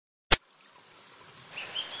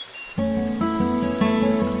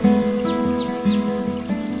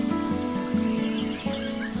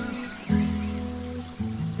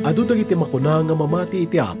adu dagiti makuna nga mamati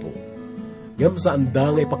iti Apo. Ngam saan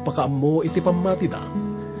da nga ipakpakaam mo iti pamati da.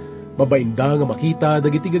 Mabainda nga makita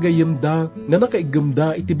dagiti gagayem da nga nakaigem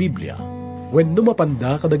da iti Biblia. When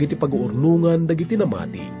numapanda kadagiti pag-uurnungan dagiti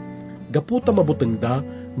namati. Gaputa mabuteng da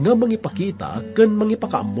nga mangipakita ken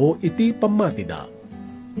mangipakaam mo iti pamati da.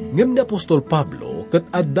 Ngem ni Apostol Pablo ket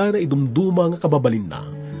adda na idumduma nga kababalin na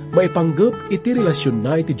maipanggep iti relasyon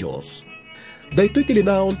na iti Dios. Daytoy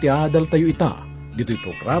tilinaon ti adal tayo ita. Dito'y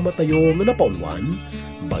programa tayo nga napaunwan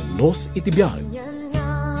Bagnos iti Biyag.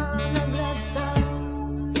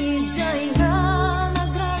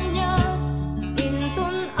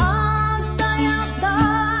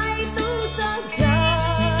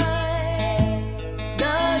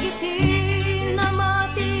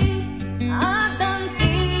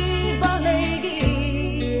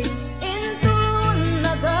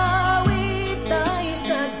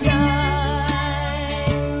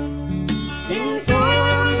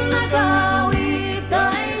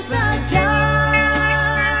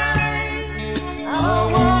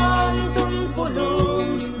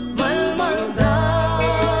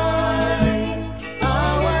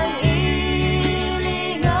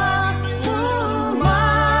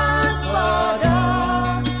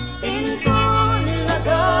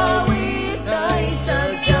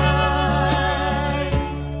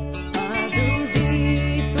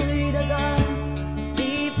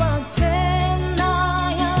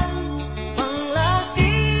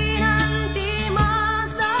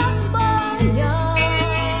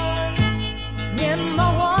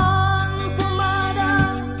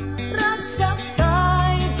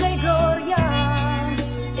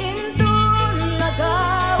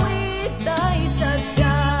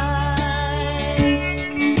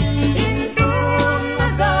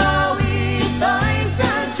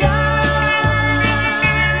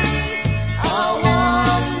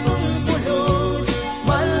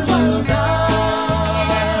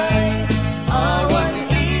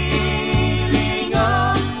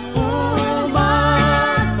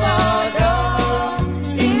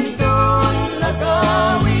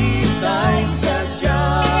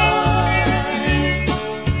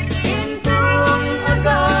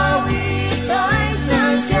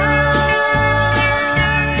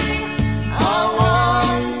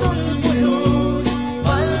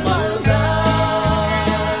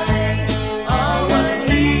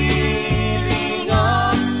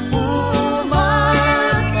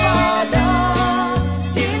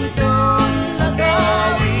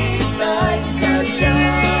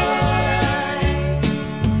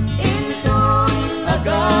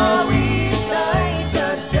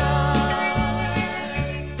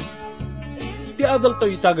 Adal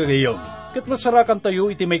tayo Taga-Corinto, ket masarakan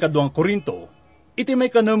tayo iti may Taga-Corinto, iti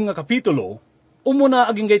may kanam nga kapitulo, umuna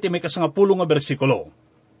aging gay iti may 10 nga bersikulo.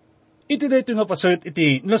 Iti dayto nga paset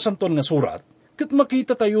iti nasanton nga surat, ket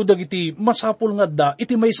makita tayo dagiti masapul nga da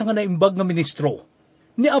iti may nga naimbag nga ministro.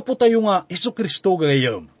 Ni Apo tayo nga Jesu-Kristo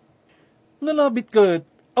gayam. Nalabit ket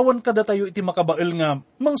awan kada tayo iti makabael nga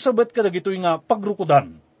mangsabat kada gitoy nga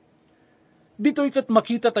pagrukudan. Ditoy ket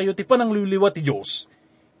makita tayo ti panangliliwa ti Dios.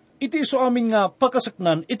 Iti iso amin nga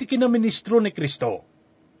pakasaknan iti kinaministro ni Kristo.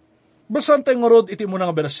 Basan tayo ngorod iti muna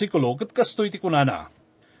nga bersikulo ket kasto iti kunana.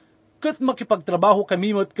 Ket makipagtrabaho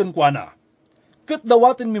kami met ken kuana. Ket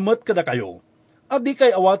dawaten mi met kada kayo. Adi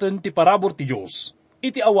kay awaten ti parabor ti Dios.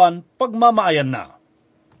 Iti awan pagmamaayan na.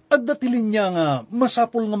 Adda ti linya nga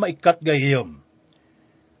masapul nga maikat gayem.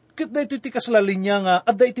 Ket daytoy ti kaslalin niya nga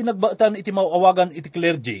adda iti nagbaetan iti mauawagan iti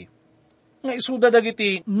clergy. Nga isuda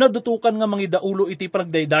dagiti nadutukan nga mangidaulo iti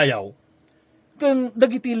panagdaydayaw. Ken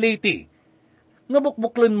dagiti laity nga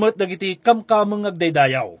bukbuklen met dagiti kamkameng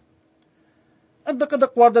agdaydayaw. Adda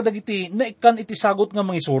kadakwada dagiti naikan iti sagot nga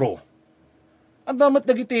mangisuro. Addamet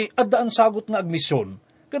dagiti adda ang sagot nga agmisyon.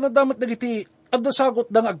 Ken addamet dagiti adda sagot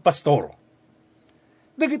da nga agpastor.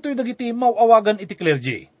 Dagitoy dagiti mauawagan iti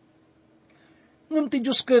clergy. Ngem ti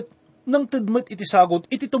Dios ket nang tedmet iti sagot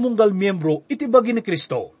iti tumunggal miyembro iti bagi ni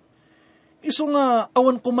Kristo. Isu nga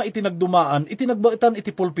awan kuma iti nagdumaan, iti nagbaetan iti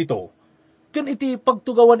pulpito, ken iti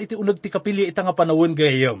pagtugawan iti uneg ti kapilya ita nga panawon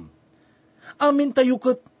gayam. Amin tayo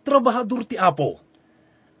ket trabahador ti Apo.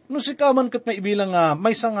 No si kaman ket maibilang nga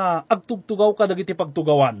maysa nga agtugtugaw ka dagiti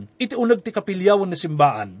pagtugawan, iti uneg ti kapilyawan na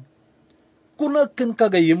simbaan. Kunag ken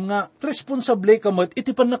kagayem nga responsable ka met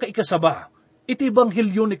iti pannakaikasaba, iti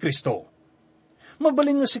ebanghelyo ni Kristo.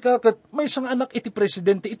 Mabalin nga si kaket maysa nga anak iti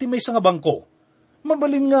presidente iti maysa nga bangko.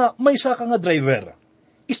 Mabalin nga may saka nga driver.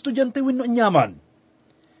 Estudyante wenno anyaman.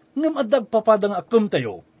 Ngem addag papada nga akem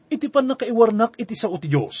tayo, iti pan nakaiwarnak iti sao ti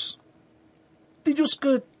Dios. Ti Dios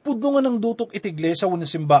ket pudno nga nang dutok iti iglesia wenno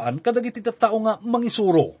simbaan kadagiti tattao nga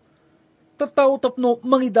mangisuro. Tattao tapno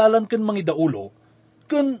mangidalan ken mangidaulo,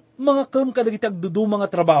 ken mga kem kadagiti agdudu mga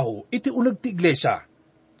trabaho, iti uneg ti iglesia.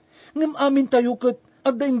 Ngem amin tayo ket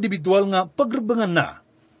adda individual nga pagrebengan na.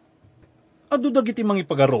 Adu dagiti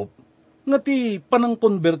mangipagarop, nga ti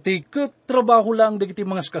panangkonberti ket trabaho lang dagiti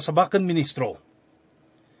mga kasabakan ministro.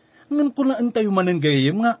 Ngem kunaan tayo manen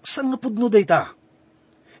gayem nga saan nga pudno dayta.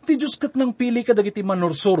 Ti Diyos ket nang pili ka dagiti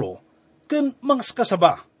manursuro, ken mga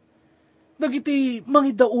kasaba. Dagiti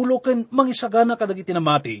mangidaulo ken mangisagana ka dagiti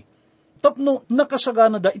namati, tapno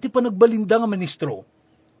nakasagana da iti panagbalinda nga ministro.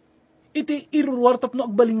 Iti iruruar tapno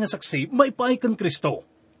agbalin nga saksi, maipaay ken Kristo.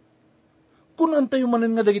 Kung antayo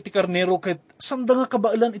manen nga dagiti karnero ket sanda nga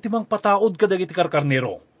kabailan iti mang pataod ka dagiti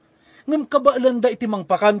karnero. Ngem kabailan da iti mang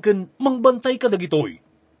pakan ken mangbantay ka dagitoy.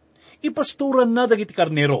 Ipasturan na dagiti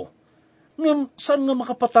karnero. Ngem saan nga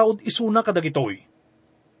makapataod isuna ka dagitoy.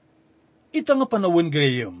 Ita nga panawin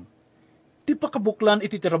gayem, ti pakabuklan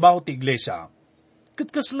iti trabaho ti iglesia, ket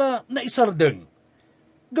kasla naisardeng,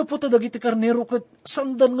 gaputa dagiti karnero ket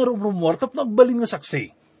sandan nga rumrumuar tapno agbalin nga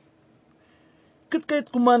saksi. Ket kayat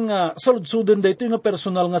kuman nga saludsuden daytoy nga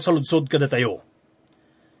personal nga saludsod kada tayo.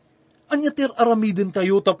 Anya tir aramiden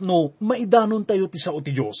tayo tapno maidanon tayo ti sao ti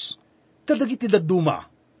Dios, kadagiti dadduma.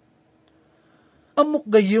 Amok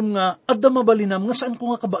gayem nga adda mabalinam nga saan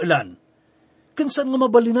ko nga kabailan, ken saan nga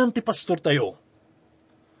mabalinan ti pastor tayo.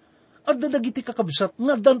 Adda dagiti kakabsat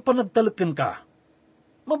nga dan panagtaleken ka.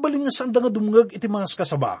 Mabaling nga saan da nga dumngeg iti mga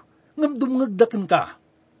kasaba, ngam dumngeg daken ka.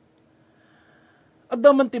 Adda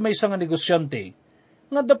man ti maysa nga negosyante,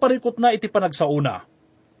 nga da parikot na iti panagsauna.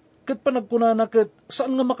 Ket panagkuna na ket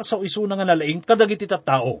saan nga makasauisuna nga nalaing kadagiti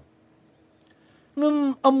tattao.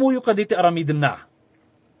 Ngam amuyo kaditi aramiden na.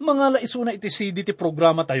 Mga laisuna iti CD ti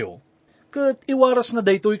programa tayo, ket iwaras na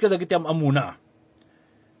daytoy kadagiti amuna.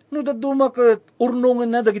 No daduma ket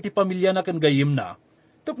urnongan na dagiti pamilya na ken gayem na,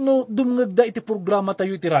 tapno dumngeg da iti programa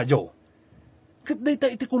tayo iti radyo. Ket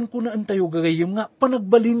dayta iti kunkunaan tayo gagayem nga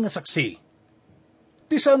panagbalin nga saksi.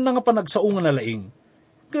 Ti saan na nga panagsaungan na laing,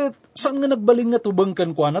 ket saan nga nagbalin nga tubeng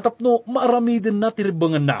ken kuana tapno maaramiden na ti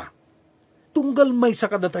ribengan na. Tunggal may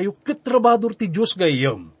sakada tayo ket trabador ti Dios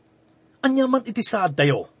gayem. Anyaman iti saad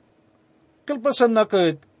tayo. Kalpasan na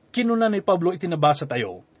ket kinuna ni Pablo iti nabasa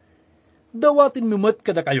tayo. Dawatin mimet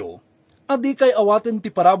kada kayo, adi kay awaten ti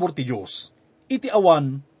parabor ti Dios, iti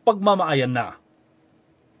awan pagmamaayan na.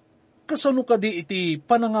 Kasano kadi iti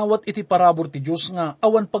panangawat iti parabor ti Dios nga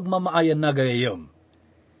awan pagmamaayan na gayem.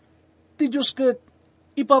 Ti Dios ket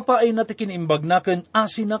ipapaay na ti kinaimbag na ken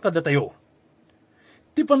asin na kada tayo.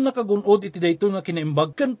 Ti pan nakagunod iti dayto nga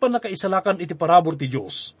kinaimbag ken panakaisalakan iti parabor ti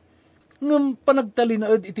Dios. Ngem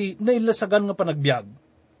panagtalinaed iti nailasagan nga panagbiag.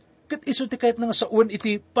 Ket isu ti kayat nga sauen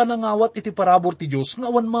iti panangawat iti parabor ti Dios nga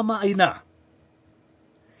awan mamaay na.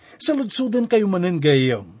 Saludsuden kayo manen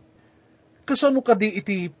gayem. Kasano kadi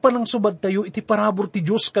iti panangsubad tayo iti parabor ti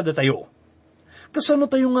Dios kada tayo. Kasano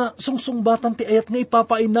tayo nga sungsungbatan ti ayat nga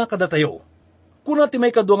ipapaay na kada tayo. Kuna ti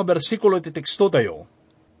may kadwa nga bersikulo iti teksto tayo.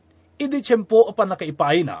 Idi tiyempo a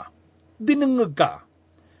panakaipaay na, dinengeg ka.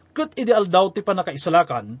 Ket idi aldaw ti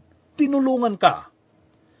panakaisalakan, tinulungan ka.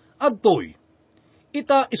 Adtoy,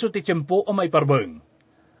 ita isu ti tiyempo o maiparbeng.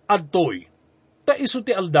 Adtoy, ta isu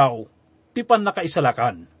ti aldaw, ti pan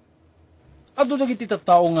nakaisalakan. Ado dagiti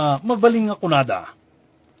tattao nga mabaling nga kunada.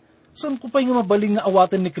 San ko pa'y nga mabaling nga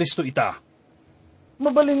awaten ni Kristo ita?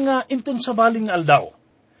 Mabaling nga inton sa baling nga aldaw.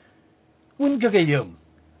 Wen gagayem,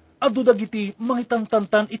 ado dagiti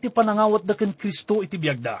mangitantantan iti panangawat da ken Kristo iti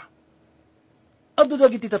biagda. Ado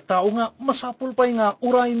dagiti tattao nga masapul pa'y nga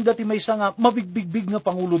urayin dati maysa nga mabigbigbig nga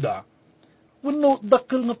pangulo da. Wenno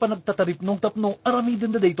dakkel nga panagtatarip nung tapno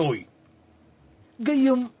aramiden da daytoy.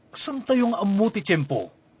 Gayem, san tayo nga ammo ti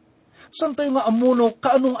tiyempo? San tayo nga amuno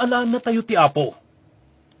kaanong alaan na tayo ti Apo?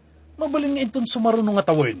 Mabaling nga inton sumaruno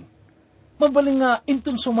nga tawen. Mabaling nga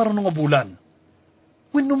inton sumaruno nga bulan.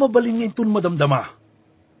 Wenno mabaling nga inton madamdama.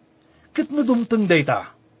 Ket no dumteng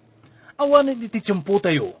dayta. Awanen iti tiyempo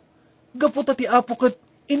tayo. Gaputa ti Apo ket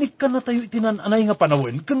inikkan na tayo itinananay nga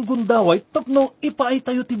panawin ken gundaway tapno ipaay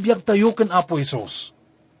tayo ti biag tayo ken Apo Hesus.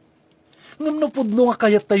 Ngem no pudno nga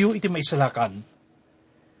kayat tayo iti maisalakan.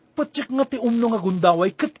 Patsik nga ti umno nga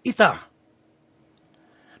gundaway ket ita.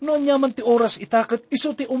 No anyaman ti oras ita ket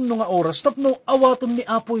isu ti umno nga oras tapno awaton ni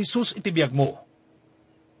Apo Hesus iti biag mo.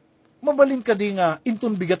 Mabalin ka di nga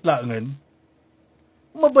inton bigat laengen.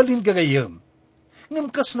 Mabalin gagayem. Ngem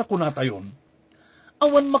kas na kunatayon.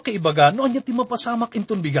 Awan makaibaga no anya ti mapasamak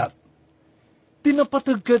inton bigat.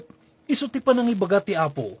 Tinapateg ket isu ti panangibaga ti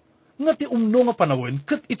Apo nga ti umno nga panawin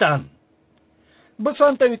ket itan.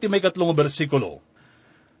 Basahan tayo iti may 3 bersikulo.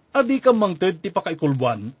 Adi ka mangted ti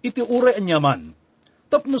pakaikulbuan iti uray anyaman.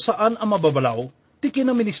 Tapno saan ang mababalaw, ti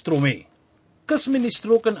kinaministro me. Kas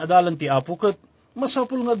ministro kan adalan ti Apo kat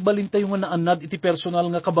masapul nga agbalintayo nga naanad iti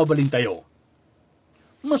personal nga kababalintayo.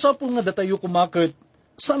 Masapul nga datayo kumakit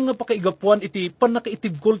saan nga pakaigapuan iti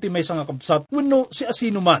panakaitibkol ti may nga kabsat wenno si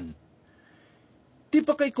asino man. Ti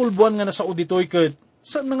pakaikulbuan nga nasa auditoy kat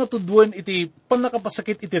saan nga tudwan iti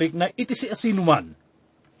panakapasakit iti rikna iti si asino man.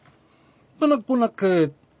 Panagkunak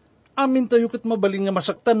kat amin tayo kat mabaling nga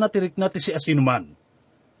masaktan na tirik na ti si asino man.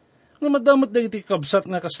 Nga madamot na iti kabsat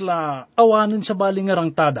nga kasla awanin sa baling nga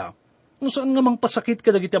rangtada, kung saan nga mang pasakit ka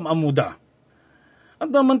dagiti amamuda. At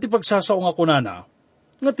naman ti pagsasao nga kunana,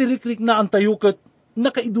 nga tirik-rik na antayo kat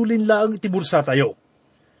nakaidulin laang iti bursa tayo.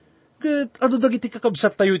 Kat ado dagiti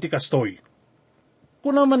kakabsat tayo iti kastoy.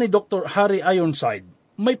 Kunaman ni Dr. Harry Ironside,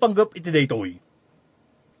 may panggap iti daytoy.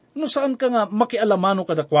 No saan ka nga makialamano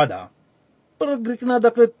kadakwada, paragrik na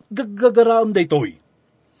dakat gaggagaraon daytoy.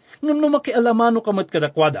 Ngam no makialamano kamat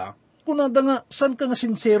kadakwada, kunada nga san ka nga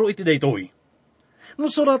sincero iti daytoy. No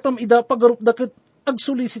suratam ida pagarup dakat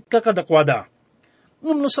agsulisit ka kadakwada.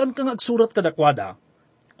 Ngam no saan ka nga agsurat kadakwada,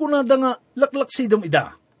 kunada nga laklaksidam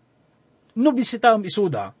ida. No bisitaam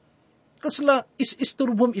isuda, kasla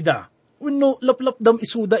is-isturbom ida, wenno laplapdam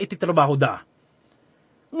isuda iti trabaho da.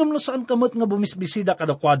 Ngam no saan kamat nga bumisbisida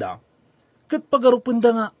kadakwada, kat pagarupin da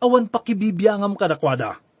nga awan pakibibiyangam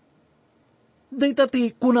kadakwada.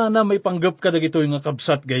 Daytati kunana may panggap kadagitoy nga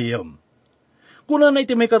kabsat gayam. Kunana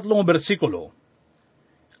iti may 3 bersikulo.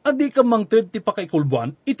 Adi ka mangted ti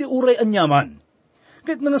pakaikulbuan, iti uray anyaman.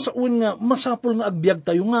 Kahit na nasauin nga masapul nga agbyag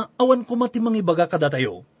tayo nga awan kumati mangibaga kada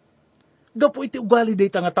tayo. Gapo iti ugali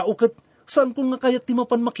dayta nga tao kat saan kung nga kayat ti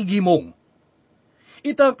mapan makigimong.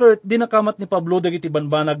 Ita kat dinakamat ni Pablo dagiti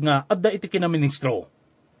banbanag nga adda iti kinaministro.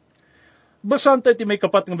 Basan tayo iti may 4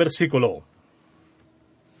 nga bersikulo.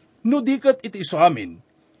 No dikat iti iso amin,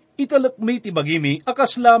 italakmi ti bagimi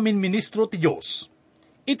akas lamin ministro ti Diyos.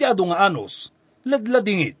 Iti adu nga anos,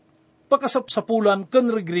 ladladingit, pakasapsapulan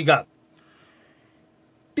ken rigrigat.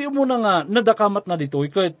 Ti umuna nga nadakamat na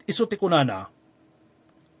ditoy ket iso ti kunana,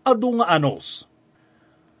 adu nga anos.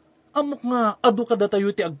 Amok nga adu kada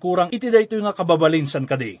tayo ti agkurang iti daytoy nga kababalinsan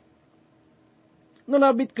kadi.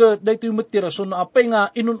 Nalabit ket daytoy met ti rason na apay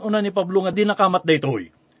nga inununa ni Pablo nga dinakamat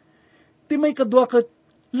daytoy. Ti may kadwa ket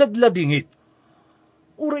ladladingit.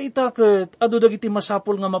 Ura ita ket adu dagiti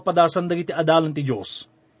masapol nga mapadasan dagiti adalan ti Dios.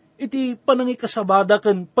 Iti panangikasabada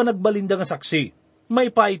ken panagbalinda nga saksi,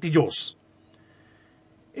 maipay ti Dios.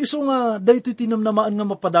 Isu nga daytoy tinamnamaan nga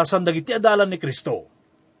mapadasan dagiti adalan ni Kristo.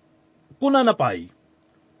 Kunana pay,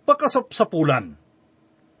 pakasapsapulan.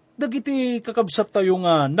 Dagiti kakabsat tayo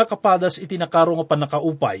nga nakapadas iti nakaro nga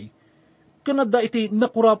panakaupay, kanada iti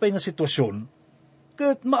nakurapay nga sitwasyon,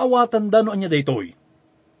 ket maawatan dano anya daytoy.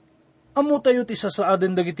 Amo tayo ti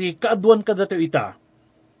sasaaden dagiti kaadwan kada tayo ita,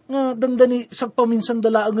 nga dangdani sagpaminsan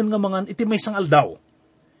dalaangan nga mangan iti may sangal daw.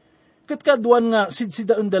 Ket kaadwan nga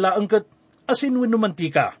sidsidaan dalaang ket asin wenno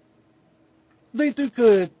mantika. Daytoy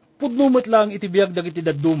ket pudnumet lang iti biag dagiti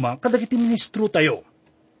dadduma kadagiti ministro tayo.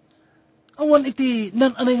 Awan iti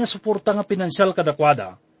nananay nga suporta nga pinansyal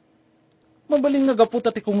kadakwada. Mabaling nga gapot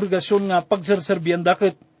ati kongregasyon nga pagserserbian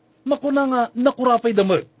daket makuna nga nakurapay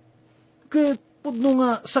damet. Ket pudno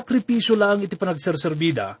nga sakripisyo lang iti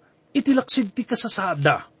panagserserbida, iti laksid ti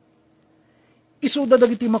kasasada. Isuda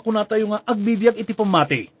dagiti makuna tayo nga agbibiyag iti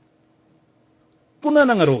pamati.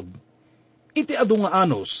 Kunana nga rod, iti adu nga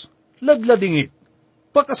anos, ladladingit,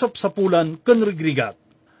 pakasapsapulan ken rigrigat.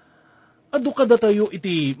 Adu kada tayo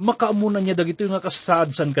iti makaamunan niya dagito nga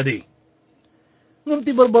kasasaadsan kadi. Ngam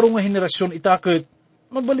ti barbaro nga henerasyon itaket,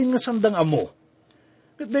 mabalin nga sandang amo.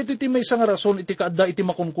 Ket dayto iti may nga rason iti kaadda iti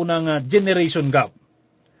makunkuna nga generation gap.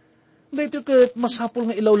 Dayto ket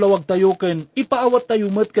masapol nga ilawlawag tayo ken ipaawat tayo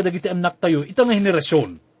met kadagiti anak tayo ita nga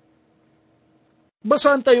henerasyon.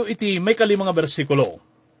 Basan tayo iti may 5 nga bersikulo.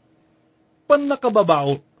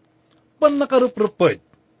 Pannakababaot, pannakaruprupet,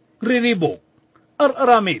 riribok,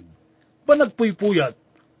 araramid, panagpuypuyat,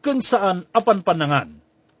 ken saan apan panangan.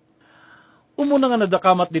 Umuna nga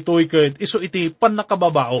nadakamat ditoy ket iso iti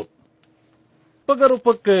pannakababaot.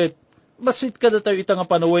 Pagarupag ket basit kada tayo ita nga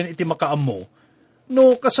panawen iti makaammo,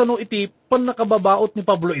 no kasano iti pannakababaot ni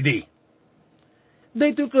Pablo idi.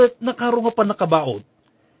 Daytoy ket nakaro nga pannakabaot,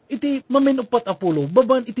 iti mamenupat apulo,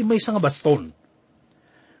 baban iti maysa nga baston.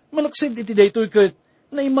 Malaksid iti daytoy ket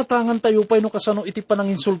naimatangan tayo pay no kasano iti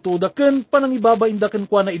pananginsultuda ken panangibabainda ken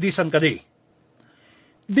kuana idisan kadi.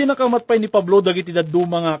 Di nakamat pay ni Pablo dagiti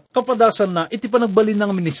dadduma nga kapadasan na iti panagbalin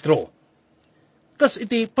ng ministro. Kas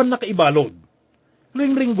iti pannakaibalod,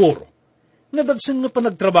 ringringgor, nga dagsen nga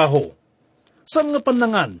panagtrabaho, san nga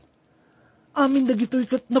panangan, amin dagitoy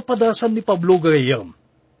ket napadasan ni Pablo gayam.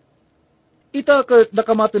 Ita ket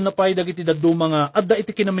nakamaten na pay dagiti daddu mga adda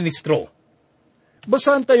iti kinaministro.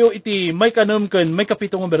 Basahan tayo iti may kanam ken may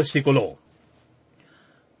kapitong bersikulo.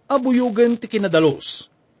 Abuyugen ti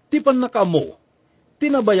kinadalos, ti pannakaamo,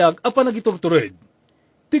 tinabayag a panagiturtured,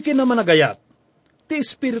 ti kinamanagayat, ti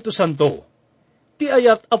Espiritu Santo, ti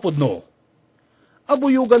ayat apudno.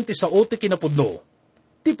 Abuyugan ti sao ti kinapudno,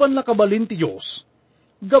 ti panlakabalin ti Diyos,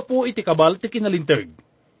 gapo iti kabal ti kinalinteg,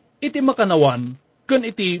 iti makanawan, ken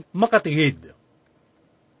iti makatigid.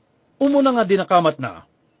 Umuna nga dinakamat na,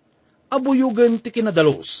 abuyugan ti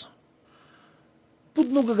kinadalos.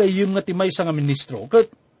 Pudno gagayim nga ti maysa nga ministro,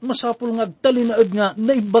 ket masapul nga agtalinaed nga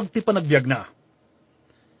naibag ti panagbiag na.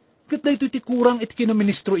 Ket dayto ti kurang iti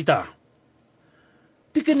kinaministro ita.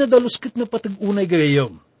 Ti kinadalos ket napatag-unay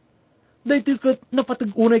gagayim. Dayto ket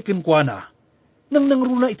napatag-unay kenkwana, nang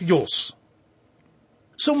nangruna iti Diyos.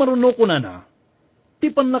 So maruno ko na, ti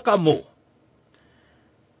panakaamo.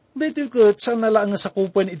 Dayto ket saan nalaan nga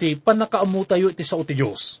sakupan iti panakaamo tayo iti sao ti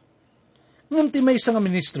Diyos. Ngam ti maysa nga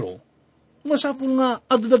ministro, masapul nga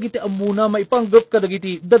adu dagiti amuna maipanggap ka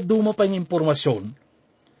dagiti dadduma pa nga impormasyon.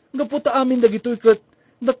 Gaputa amin dagitoy ket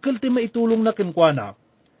dakkel ti maitulong na kenkwana,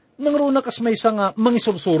 nangruna kas maysa nga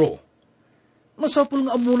mangisursuro. Masapul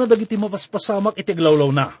nga amuna dagiti mapaspasamak iti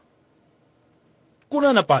aglawlaw na.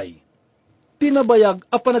 Kuna na pay, tinabayag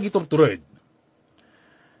a panagiturtured.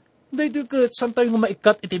 Daytoy ket saan tayo nga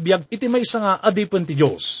maikat iti biag iti maysa nga adipen ti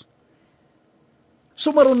Diyos.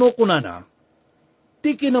 Sumaruno kuna na,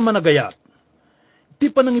 ti kinamanagayat, ti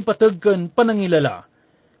panangipateg ken panangilala,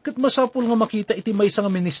 ket masapul nga makita iti maysa nga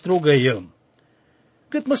ministro gayem.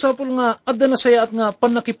 Ket masapul nga adda na sayaat nga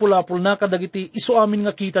panakipulapul na kadagiti isu amin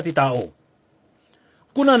nga kita ti tao.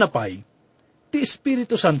 Kuna na pay, ti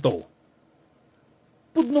Espiritu Santo.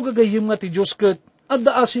 Pudno gagayem nga ti Diyos ket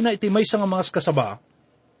adda asin na iti maysa nga mga kasaba,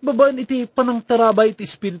 babaan iti panangtarabay iti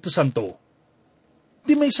Espiritu Santo.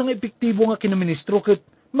 Ti maysa nga epektibo nga kinaministro ket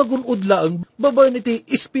magunod laeng babaan iti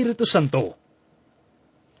Espiritu Santo.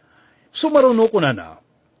 Sumaruno ko na,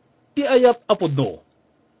 ti ayat apudno.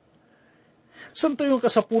 Santo yung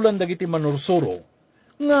kasapulan dagiti manursuro,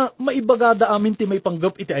 nga maibagada amin ti may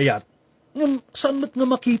panggap iti ayat, ngam saan met nga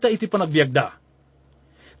makita iti panagbiagda.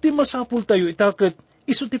 Ti masapul tayo itaket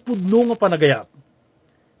isu ti pudno nga panagayat.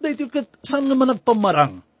 Dahito ket saan nga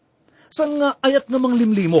managpamarang, saan nga ayat nga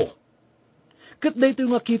manglimlimo. Ket dahito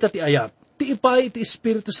nga kita ti ayat, ti ipay iti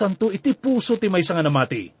Espiritu Santo iti puso ti maysa nga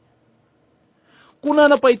namati. Kuna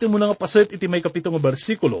na pa iti mo nga paset iti may kapitong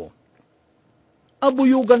bersikulo,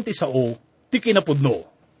 abuyugan ti sao, ti kinapudno.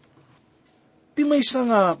 Ti maysa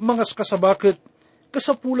nga mga kasabakit,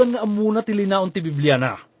 kasapulan nga amuna ti linaon ti Biblia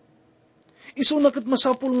na. Isunaket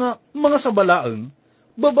masapul nga mga sabalaeng,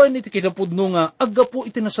 babaen iti kinapudno nga aggapo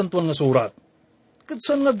iti nasantuan nga surat. Ket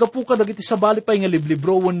saan nga aggapo ka dagiti sabali pay nga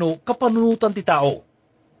liblibro wenno kapanunutan ti tao.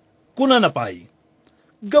 Kuna na pay,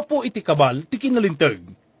 gapo iti kabal ti kinalinteg,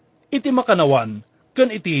 iti makanawan, ken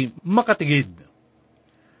iti makatigid.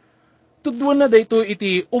 Tudwan na dayto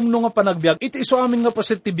iti umno nga panagbiag, iti isu amin nga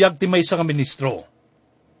paset ti biag ti maysa nga ministro.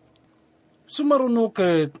 Sumaruno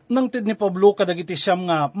ket nangted ni Pablo kadagiti siyam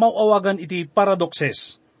nga mauawagan iti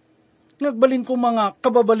paradoxes. Ngagbalin ko mga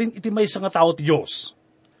kababalin iti maysa nga tao ti Dios.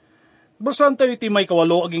 Basahan tayo iti may 8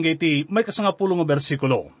 aging iti may 10 nga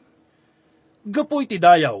bersikulo. Gapo iti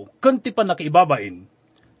dayaw, ken ti panakiibabain.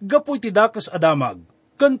 Gapo iti dakas adamag,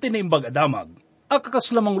 ken ti naimbag adamag.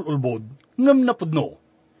 Akakasla mangululbod, ngem napudno.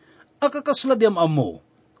 Akakasla di amamo,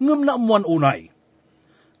 ngem naamuan unay.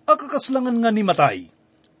 Akakaslangan nga ni matay,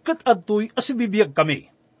 ket adtoy asibibiyag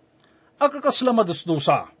kami. Akakasla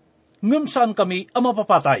madusdusa, ngem saan kami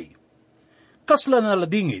amapapatay. Kasla na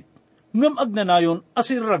ladingit, ngem agnanayon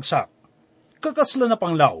asirragsak. Kakasla na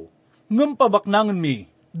panglaw, ngem pabaknangan mi,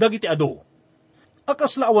 dagiti ado.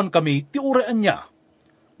 Akasla awan kami ti urean niya,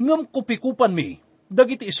 ngem kupikupan mi,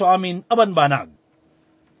 dagiti isu amin abanbanag.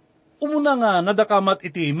 Umuna nga nadakamat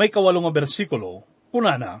iti may 8 nga bersikulo,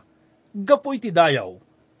 kunana, gapo iti dayaw,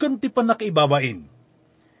 ken ti panakiibabain.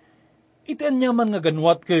 Iti anyaman nga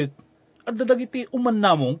ganwat ket, adda dagiti uman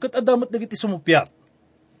namong ket adamat dagiti sumupyat.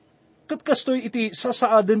 Ket kastoy iti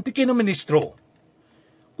sasaaden ti kinaministro.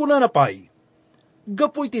 Kunana pay,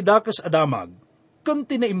 gapo iti dakas adamag, ken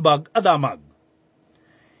ti naimbag adamag.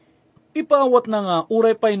 Ipawat na nga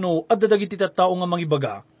uray pay no adda dagiti tattao nga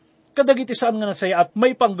mangibaga, kadagiti saan nga nasaya at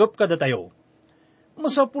may panggap kada tayo.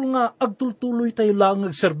 Masapul nga agtultuloy tayo lang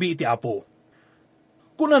agserbi iti Apo.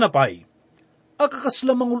 Kuna na pay,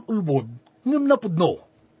 akakasla mangululbod, ngem napudno.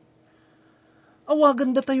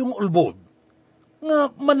 Awagan da tayong ulbod,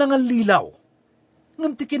 nga manangal lilaw,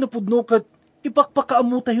 ngem ti kinapudno kat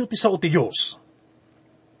ipakpakaamu tayo ti sao ti Diyos.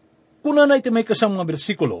 Kuna na iti may kasam nga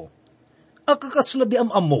bersikulo, Akakasla di am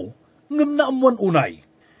mo, ngam na amuan unay.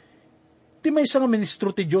 Ti may nga ministro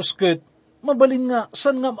ti Diyos ket, mabalin nga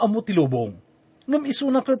san nga am mo ti lubong, ngam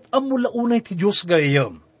isuna ket amula unay ti Diyos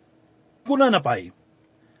gayam. Kuna na pay,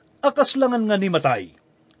 akaslangan nga ni matay,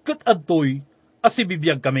 ket adtoy,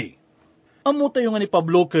 asibibiyag kami. Amo tayo nga ni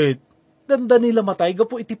Pablo ket, danda nila matay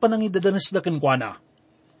gapo iti panangidadanas da kenkwana.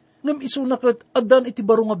 Ngam isuna ket addan iti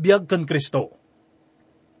baro nga biyag kan Kristo.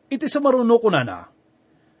 Iti sa maruno ko na,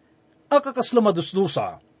 akakasla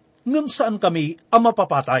madusdusa, ngam saan kami ang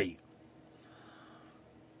mapapatay.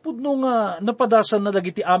 Pudno nga napadasan na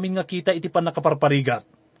dagiti amin nga kita iti panakaparparigat,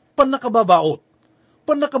 panakababaot,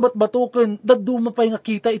 panakabatbatoken, dadumapay nga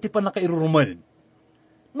kita iti panakairuruman.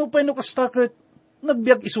 No pa'y no kastakit,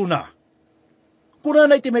 nagbiag isuna. Kuna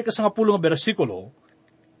na iti may kasangapulong nga bersikulo,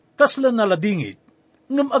 kaslan naladingit,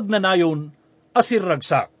 ngam agnanayon, asir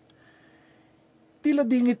ragsak. Tila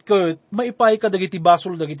dingit ket maipay ka dagiti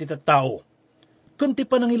basol dagiti tattao. Kunti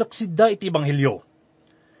pa nang ilaksidda iti Ebanghelyo.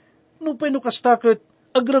 No pa'y no kastakit,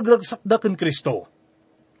 agragragsak da ken Kristo.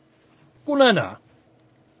 Kunana,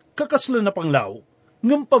 kakasla na panglaw,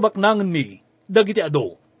 ngam pabaknangan mi, dagiti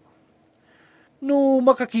ado. No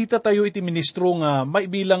makakita tayo iti ministro nga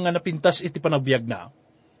maibilang nga napintas iti panagbiag na,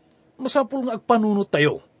 masapul nga agpanunot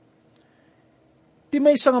tayo. Ti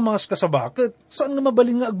may nga mga kasabakit, saan nga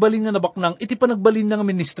mabalin nga agbalin nga nabaknang iti panagbalin na nga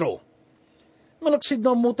ministro. Malaksid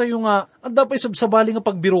na mo tayo nga at dapay sabsabali nga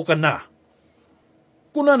pagbirukan na.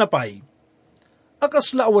 Kuna na pay,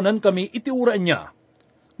 akaslaawanan kami iti uraan niya,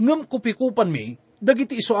 ngam kupikupan mi,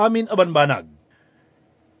 dagiti iso amin abanbanag.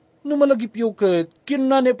 Numalagipyo ket,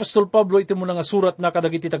 kinuna ni Apostol Pablo iti mo nga surat na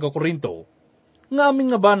kadagiti Taga-Corinto, nga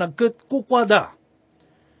amin nga banag ket kukwada.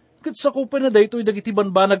 Ket sa kupan na daytoy dagiti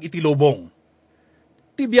banbanag iti lobong.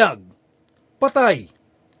 Tibiyag, patay,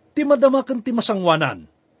 ti madamakan ti masangwanan.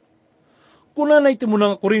 Kuna na iti mo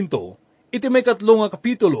nga Corinto, iti may 3 nga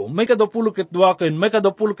kapitulo, may 22 ken may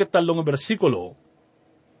 23 nga bersikulo,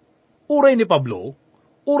 uray ni Pablo,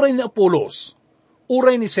 uray ni Apolos,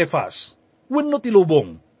 uray ni Cephas, wenno ti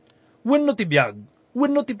lubong, wenno ti biyag,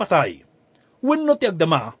 wenno ti patay, wenno ti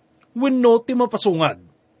agdama, wenno ti mapasungad.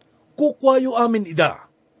 Kukwayo amin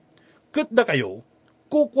ida. Ket da kayo,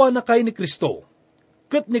 kukwa na kay ni Kristo.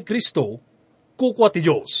 Ket ni Kristo, kukwa ti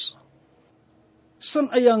Diyos.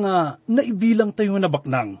 San aya nga naibilang tayo na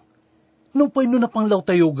baknang? No pa'y no napanglaw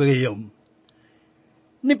tayo gayam.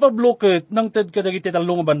 Ni Pablo ket nang ted kadagiti 3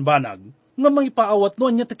 nga banbanag, nga mangipaawat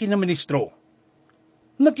no anya ti kinaministro.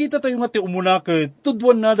 Nakita tayo nga ti umuna ket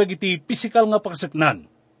tudwan na dagiti pisikal nga pakasaknan.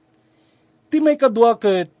 Ti may 2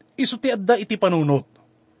 ket isu ti adda iti panunot.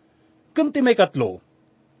 Ken ti may 3,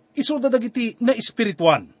 isu da dagiti na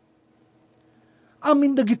espirituan.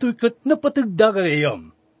 Amin dagitoy ket napatagda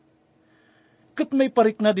gayam. Ket may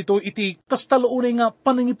parik na dito iti kastalaunay nga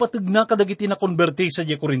panangipatag na kadagiti na konberti sa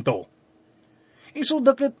Taga-Corinto.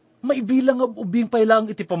 Isuda ket maibilang nga ubing pailang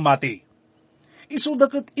iti pamati. Isuda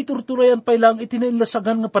ket iturturayan pailang iti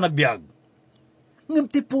nailasagan nga panagbiag. Ngem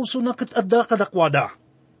ti puso na ket adda kadakwada.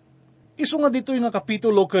 Isu nga ditoy nga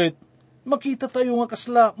kapitulo ket makita tayo nga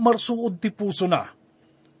kasla marsuod ti puso na.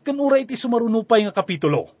 Ken ura iti sumarunupay nga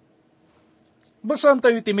kapitulo. Basan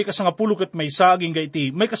tayo iti may 10 ket may saging ga iti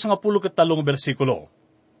may 10 ket 3 bersikulo.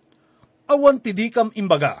 Awan ti dikam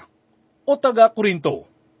imbaga, o Taga-Corinto,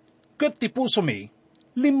 ket ti puso mi,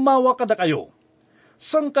 limawa kada kayo.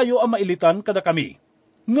 Sang kayo ang mailitan kada kami,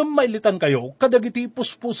 ngem mailitan kayo kadagiti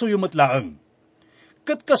puspuso yumatlaang.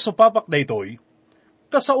 Ket kasupapak daytoy,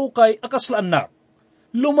 kasaukay akaslaan na,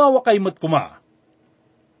 lumawa kay met kuma.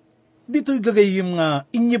 Dito'y gagayim nga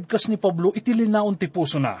inyibkas ni Pablo iti linaon ti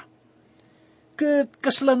puso na. Ket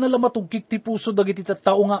kasla na lamatugkik ti puso dagiti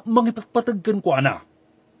tattao nga mangipagpatagken ko ana.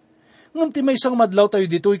 Ngam ti may isang madlaw tayo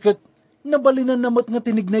dito'y ket nabalinan namat nga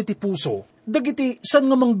tinignay ti puso, dagiti san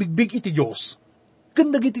nga mangbigbig iti Diyos, ken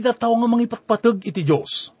dagiti tattao nga mangipagpatag iti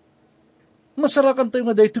Diyos. Masarakan tayo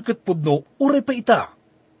nga daytoy ket pudno, uray pa ita.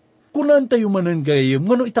 Kunaan tayo manen gayem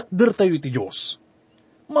ngano itakder tayo iti Diyos.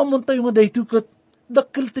 Mamon tayo nga daytoy ket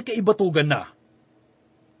dakkel ti kaibatugan na.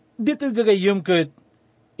 Dito'y gagayem ket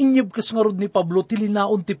inyib kas nga rod ni Pablo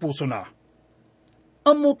tilinaon ti puso na.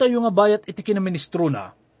 Amo tayo nga bayat iti kinaministro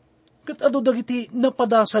na, ket ado dagiti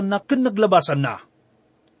napadasan na ken naglabasan na.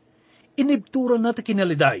 Inibturan na ti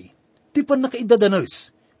kinaliday, ti pan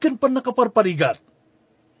nakaidadanes, ken pan nakaparparigat.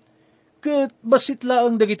 Ket basit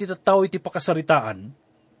laang dagiti tattao iti pakasaritaan,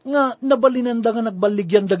 nga nabalinanda nga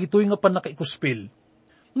nagbaligyan dagitoy nga pan nakaikuspil.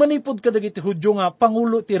 Manipod ka dagiti Hudyo nga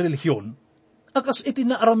pangulo ti relihiyon, akas iti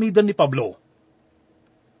naaramidan ni Pablo.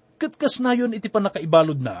 Ket kasnayon iti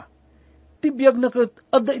panakaibalod na, tibiyag na ket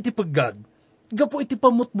adda iti paggad, gapo iti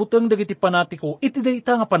pamutmuteng dagiti panatiko iti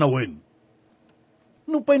dayta nga panawin.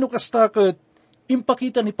 Nupay no kastakot,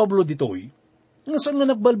 impakita ni Pablo ditoy, nga saan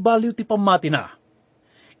nga nagbalbaliw ti pamati na.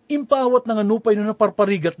 Impaawat na nga nupay no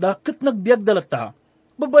naparparigat da, kat nagbiag dalata,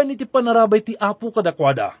 babay ni ti panarabay ti apo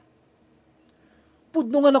kadakwada.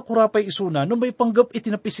 Pudno nga nakurapay isuna, no may panggap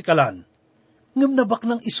iti napisikalan, ngam nabak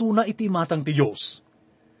ng isuna iti matang ti Diyos.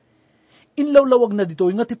 Inlawlawag na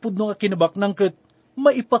ditoy nga ti pudno nga kinabak ng kat,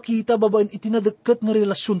 maipakita babaen iti nadagkat nga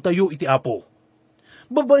relasyon tayo iti apo.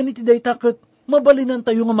 Babaen iti daytaket, mabalinan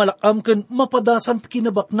tayo nga malakam ken mapadasan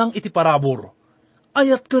kinabak ng iti parabor.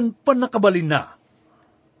 Ayat ken panakabalin na.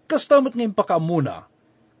 Kastamat nga impakaamuna,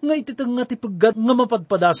 nga ititang nga ti paggat nga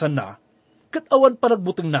mapadpadasan na, ket awan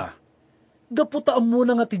paragbuteng na. Gaputaan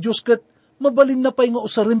muna nga ti Diyos ket mabalin na pay nga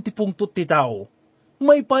usarin ti pungtot ti tao.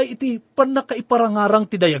 May pay iti panakaiparangarang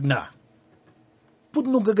ti dayag na.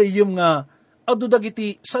 Pudno gagayem nga, adu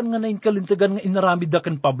dagiti saan nga nain kalintagan nga inaramid da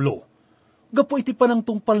ken Pablo. Gapo iti panang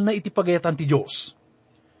tungpal na iti pagayatan ti Diyos.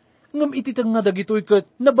 Ngam iti nga dagitoy ket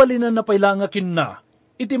nabalinan na payla nga kinna,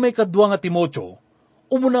 iti may kadwa nga Timotyo,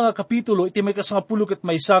 umuna nga kapitulo iti may kasangapulo ket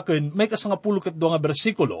maysaken, may kasangapulo ket dua nga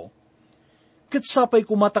bersikulo, ket sapay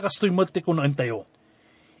kumatakastoy met ti kunaan tayo.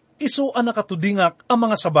 Isu a nakatudingak ang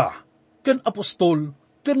mga saba, ken apostol,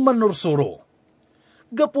 ken manursuro.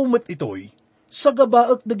 Gapo met itoy, sa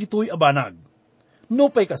gabaek dagitoy abanag. No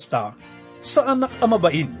pay kasta, sa anak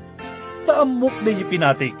amabain, taamok na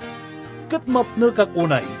pinatik, kat mapner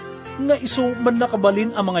kakunay, nga iso man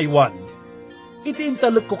nakabalin ang mga iwan. Iti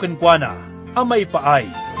intalek ko kenkwana, amay paay,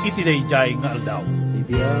 iti dayjay nga aldaw.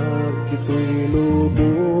 Ibiyag kito'y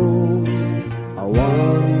lubong,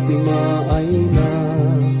 awang timaay na,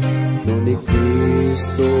 no ni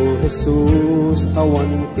Kristo Jesus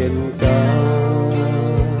awan ken ka.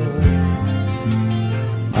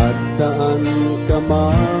 At daan ka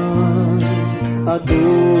man, adu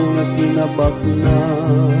nga kinabak na,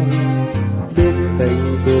 dumteng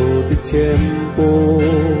do di tiyempo,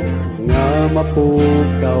 nga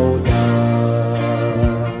mapukaw na.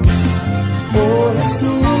 O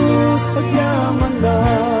Jesus, pagyaman na,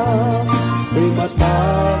 may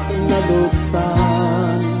matak na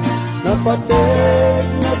luktan, napatek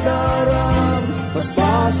na darang, mas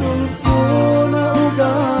basol ko na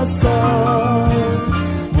ugasan.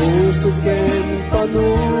 Musuken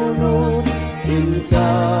panunod,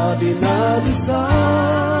 inka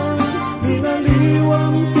dinalisan,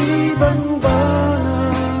 binaliwang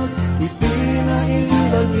tibanbanag,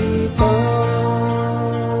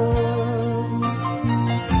 itinaindagitan.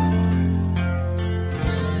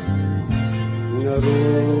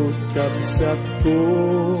 Ngarot kabsat ko,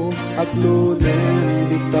 aglunen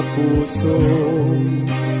di kapuso,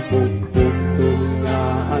 pugpugtong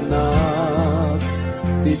nga anak,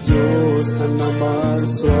 ti Diyos na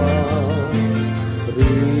namarswa.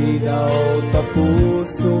 Ridaw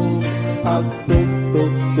tapuso,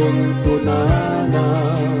 agtugtugtong kunana,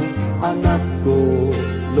 anak ko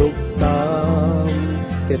lugtam,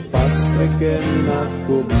 ket pastreken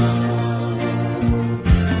nakuman.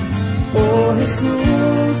 O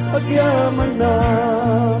Jesus, agyaman na,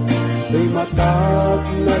 may matag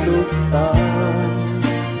na lugtan,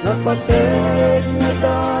 napatek na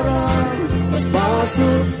darang, mas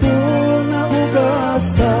basot ko na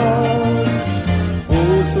ugasan.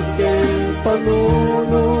 Usuken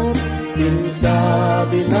panunod, inka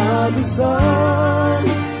binalisan,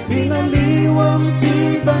 binaliwang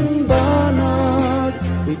tibanbanag,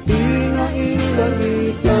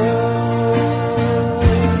 itinainlangitan.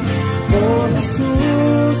 O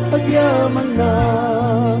Jesus, agyaman na,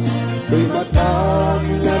 do'y matag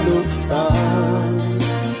na luktan,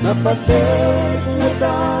 napatek na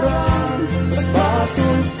darang, mas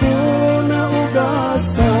basol ko na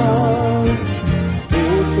ugasan.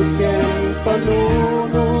 Usuken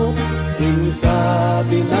panunod, inka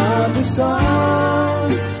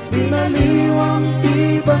binalisan, binaliwang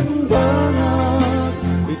tibanbanag,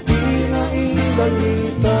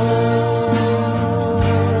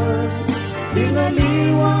 itinainlangitan.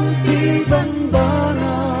 Binaliwang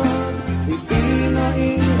tibanbanag,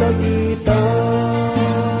 itinainlangitan.